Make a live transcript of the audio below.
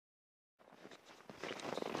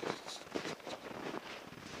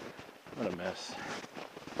What a mess.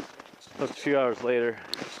 Look, a few hours later,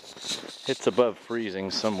 it's above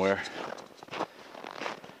freezing somewhere.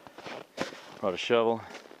 Brought a shovel,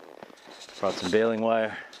 brought some baling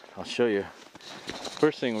wire. I'll show you.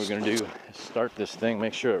 First thing we're gonna do is start this thing,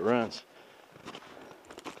 make sure it runs.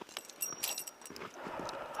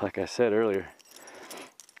 Like I said earlier,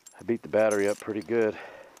 I beat the battery up pretty good.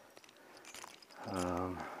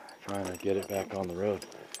 Trying to get it back on the road,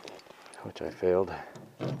 which I failed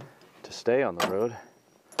to stay on the road.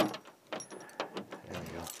 There we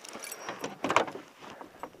go.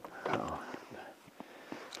 Oh,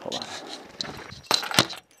 hold on.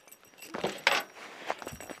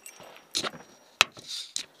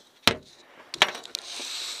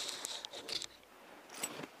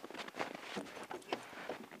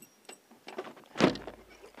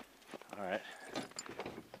 All right.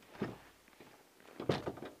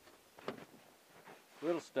 A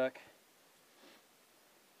little stuck.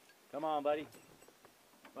 Come on, buddy.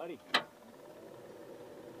 Buddy.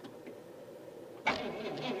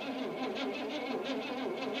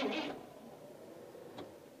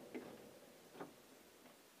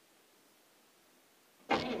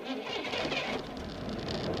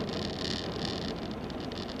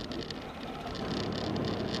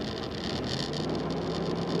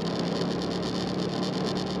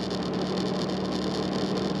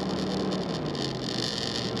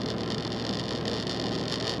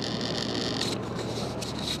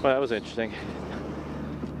 Well, that was interesting.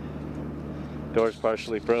 Door's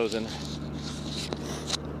partially frozen.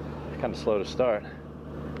 Kind of slow to start,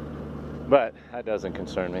 but that doesn't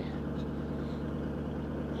concern me.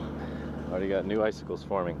 Already got new icicles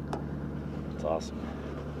forming. It's awesome.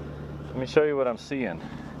 Let me show you what I'm seeing.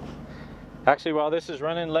 Actually, while this is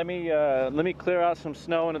running, let me clear out some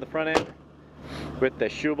snow into the front end with the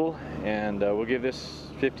shovel, and we'll give this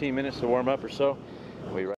 15 minutes to warm up or so.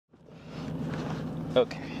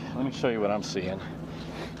 Okay, let me show you what I'm seeing.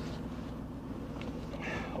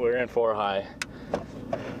 We're in 4 high.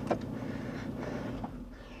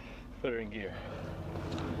 Put her in gear.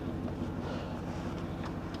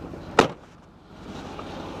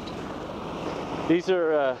 These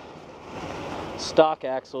are stock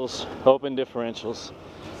axles, open differentials.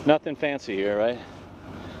 Nothing fancy here, right?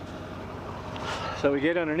 So we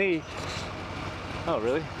get underneath. Oh,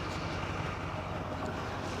 really?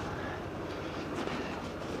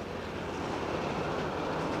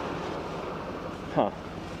 Huh.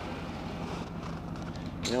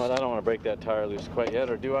 You know what, I don't want to break that tire loose quite yet,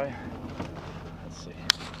 or do I? Let's see.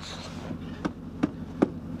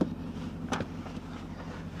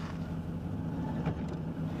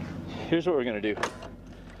 Here's what we're going to do.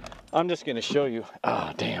 I'm just going to show you.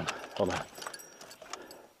 Oh, damn. Hold on.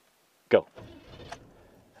 Go.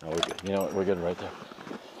 Oh, we're good. You know what, we're good right there.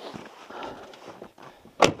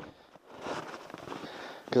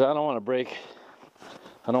 Because I don't want to break...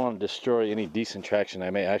 I don't want to destroy any decent traction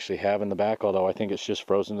I may actually have in the back, although I think it's just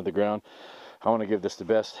frozen to the ground. I want to give this the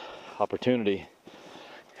best opportunity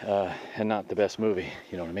and not the best movie,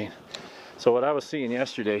 you know what I mean? So what I was seeing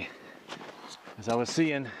yesterday is I was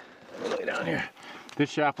seeing, lay down here,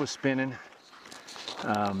 this shaft was spinning,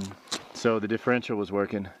 so the differential was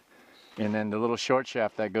working, and then the little short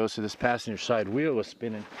shaft that goes to this passenger side wheel was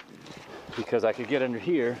spinning because I could get under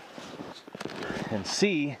here and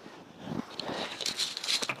see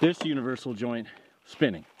this universal joint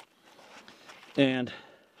spinning. And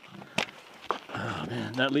oh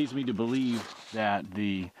man, that leads me to believe that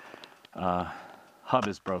the hub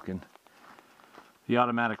is broken. The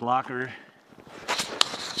automatic locker,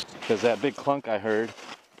 because that big clunk I heard,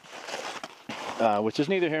 which is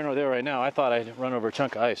neither here nor there right now. I thought I'd run over a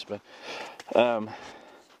chunk of ice, but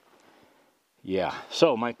yeah.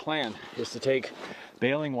 So my plan is to take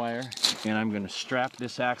baling wire and I'm going to strap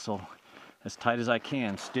this axle as tight as I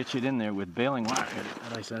can, stitch it in there with baling wire,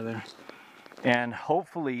 that ice out of there, and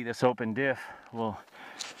hopefully this open diff will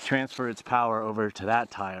transfer its power over to that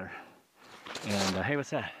tire, and hey, what's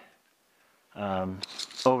that?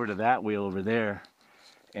 Over to that wheel over there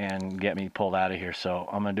and get me pulled out of here. So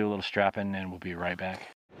I'm gonna do a little strapping and we'll be right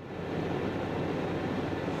back.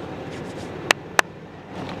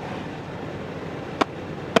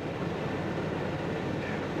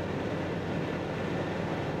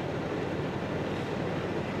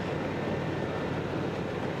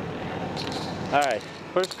 All right,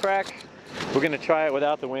 first crack, we're gonna try it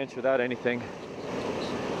without the winch, without anything.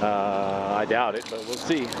 I doubt it, but we'll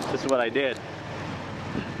see. This is what I did.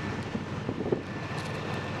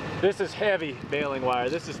 This is heavy baling wire.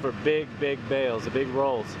 This is for big bales, the big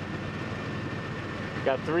rolls.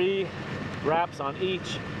 Got 3 wraps on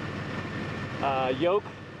each yoke.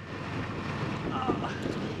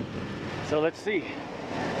 So let's see.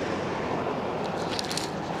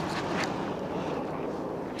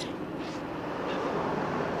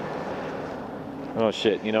 Oh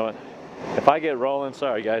shit, you know what? If I get rolling,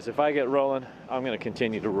 sorry guys, if I get rolling, I'm gonna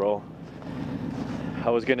continue to roll.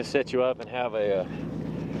 I was gonna set you up and have a,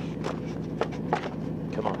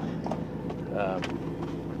 come on.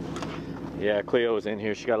 Yeah, Cleo was in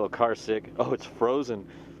here, she got a little car sick. Oh, it's frozen.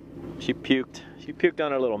 She puked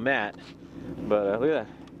on her little mat. But look at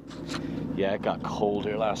that. Yeah, it got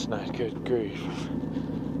colder last night, good grief.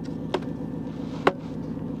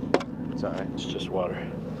 It's alright, it's just water.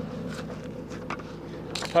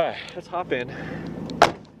 Alright, let's hop in.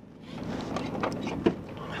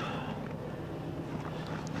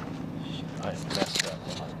 I messed up.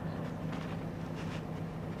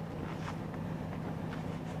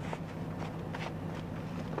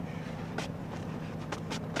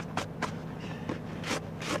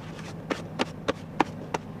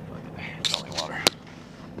 It's only water.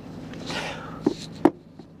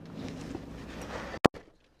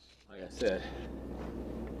 Like I said,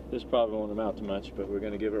 this probably won't amount to much, but we're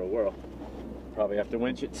going to give her a whirl. Probably have to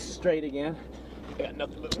winch it straight again. I got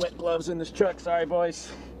nothing but wet gloves in this truck. Sorry,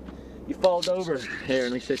 boys. You falled over. Here,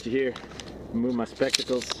 let me set you here. Move my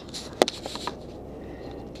spectacles.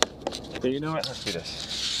 So you know what? Let's do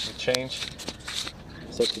this. We change.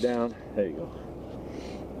 Set you down. There you go.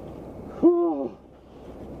 Whew.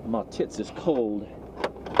 My tits is cold.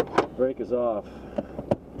 Brake is off.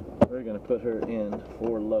 We're going to put her in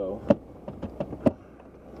for low.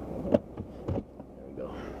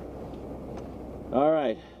 All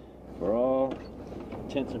right, for all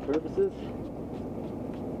intents and purposes,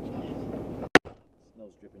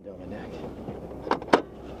 snow's dripping down my neck.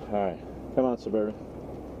 All right, come on, Suburban.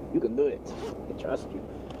 You can do it. I trust you.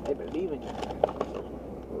 I believe in you.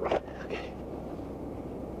 Okay.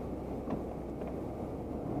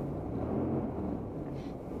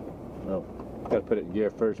 Oh, gotta put it in gear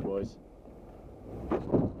first, boys.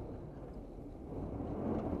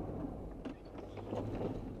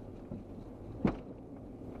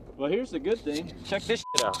 Well, here's the good thing. Check this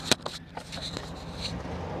shit out.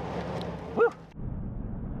 Woo.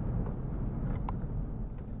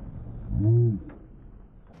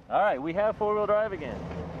 All right, we have four-wheel drive again.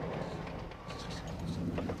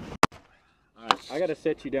 All right, I gotta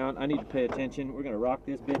set you down. I need to pay attention. We're gonna rock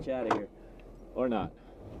this bitch out of here, or not.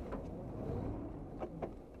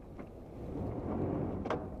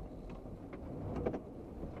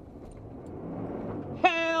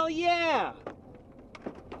 Hell yeah!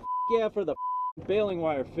 Yeah, for the baling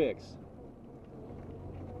wire fix.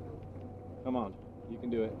 Come on, you can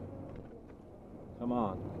do it. Come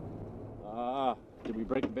on. Ah, did we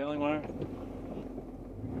break the baling wire?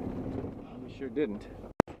 We sure didn't.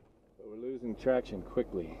 But we're losing traction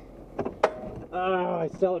quickly. Ah, I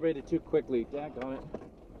celebrated too quickly. Daggone it.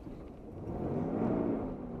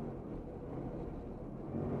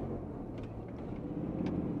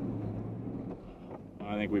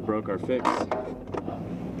 I think we broke our fix.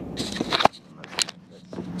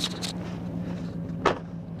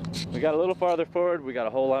 We got a little farther forward, we got a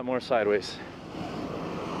whole lot more sideways.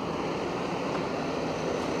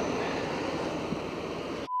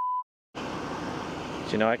 But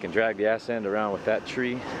you know, I can drag the ass end around with that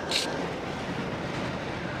tree.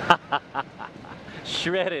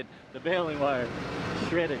 Shredded, the baling wire,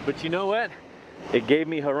 shredded. But you know what? It gave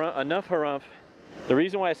me enough harumph. The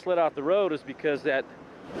reason why I slid off the road is because that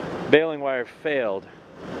baling wire failed.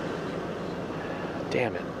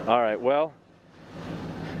 Damn it. All right, well,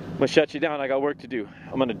 I'm gonna shut you down. I got work to do.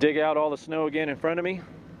 I'm gonna dig out all the snow again in front of me.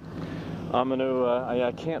 I'm gonna,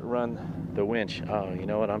 I can't run the winch. Oh, you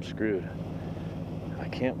know what? I'm screwed. I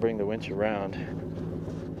can't bring the winch around.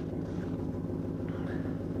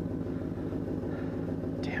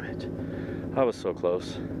 Damn it. I was so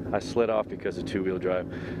close. I slid off because of two-wheel drive.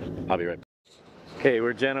 I'll be right back. Okay,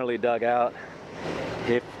 we're generally dug out.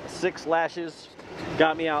 If 6 lashes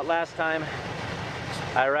got me out last time,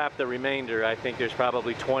 I wrapped the remainder. I think there's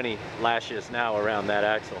probably 20 lashes now around that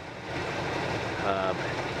axle.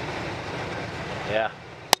 Yeah.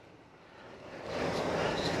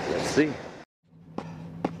 Let's see.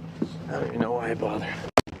 I don't even know why I bother.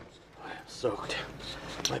 I'm soaked.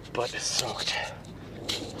 My butt is soaked.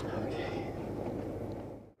 Okay.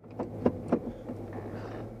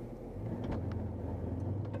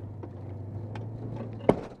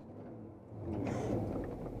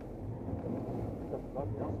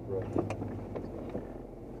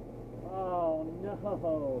 Oh no.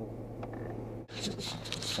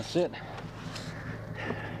 That's it.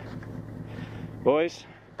 Boys.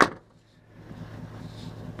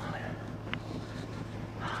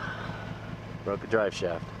 Broke the drive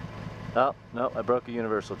shaft. Oh, no, I broke a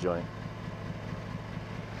universal joint.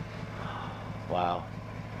 Wow.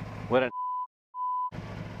 What a...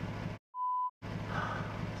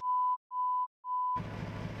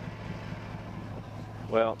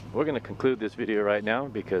 Well, we're going to conclude this video right now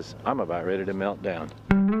because I'm about ready to melt down.